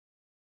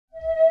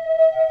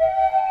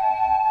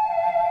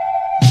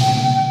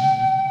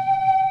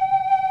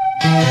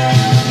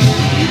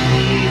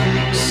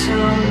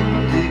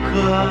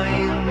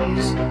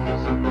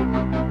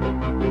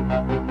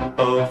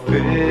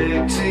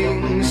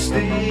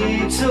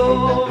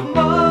of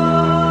mine.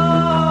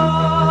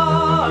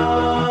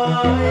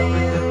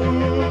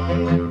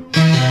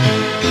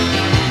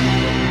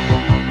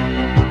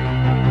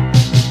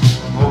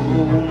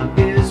 Home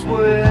is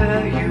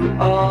where you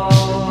are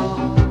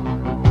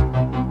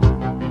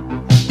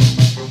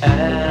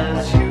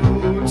as you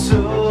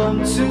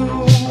turn to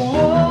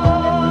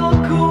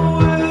walk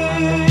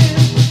away,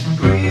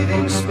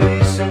 breathing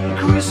space and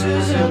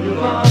creases in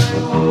my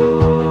world.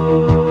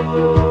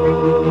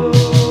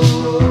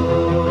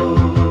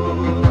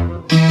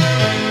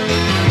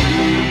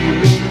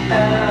 Feeling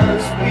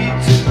as we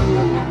do,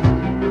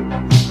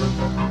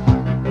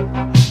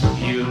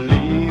 you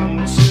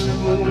lean to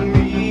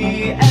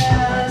me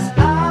as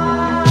I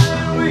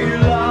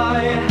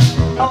rely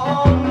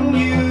on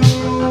you.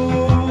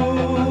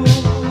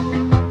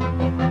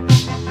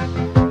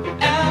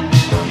 And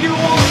if you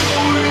walk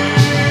away,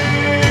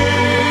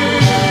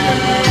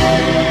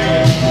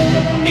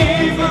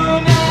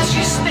 even as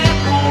you step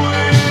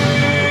away,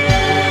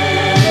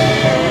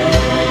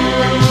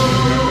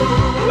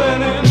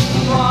 then in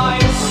my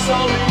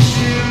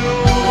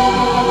solitude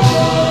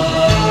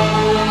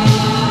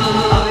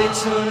I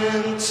turn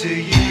into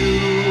you.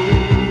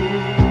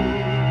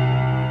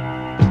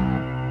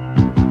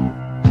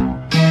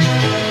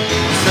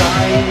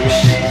 Time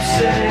shapes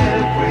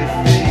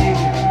everything,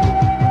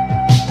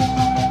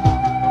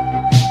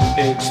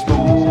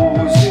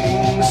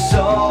 exposing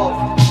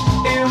soft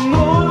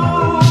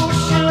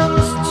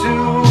emotions to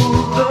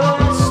the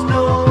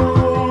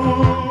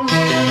stone.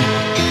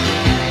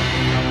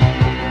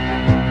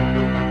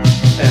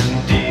 And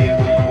deep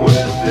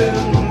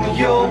within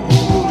your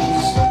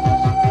wounds,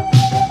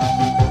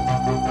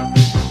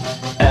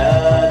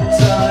 at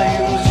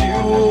times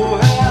you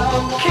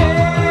have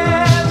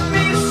kept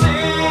me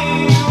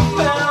safe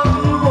and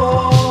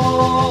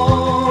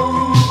warm.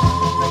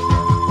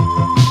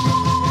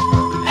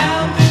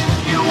 And if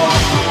you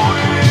walk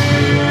away,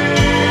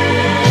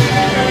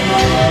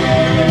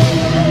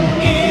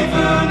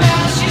 even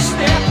as you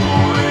step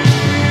away,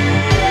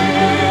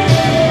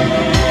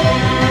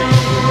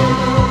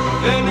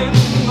 then in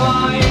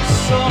my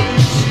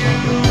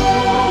solitude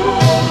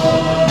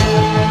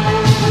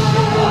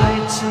I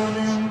turn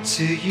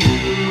into you.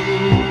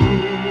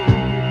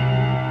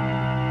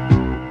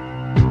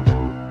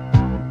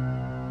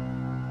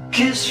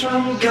 Kiss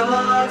from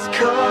God's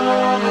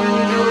come and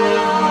go,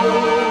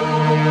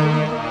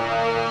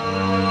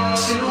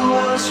 to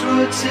us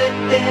rooted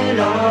in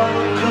our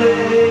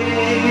clay,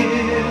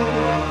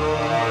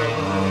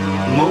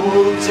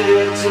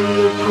 molded in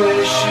the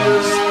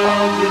precious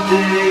of the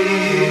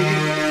day.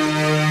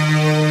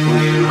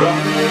 We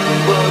run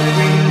but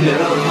we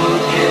know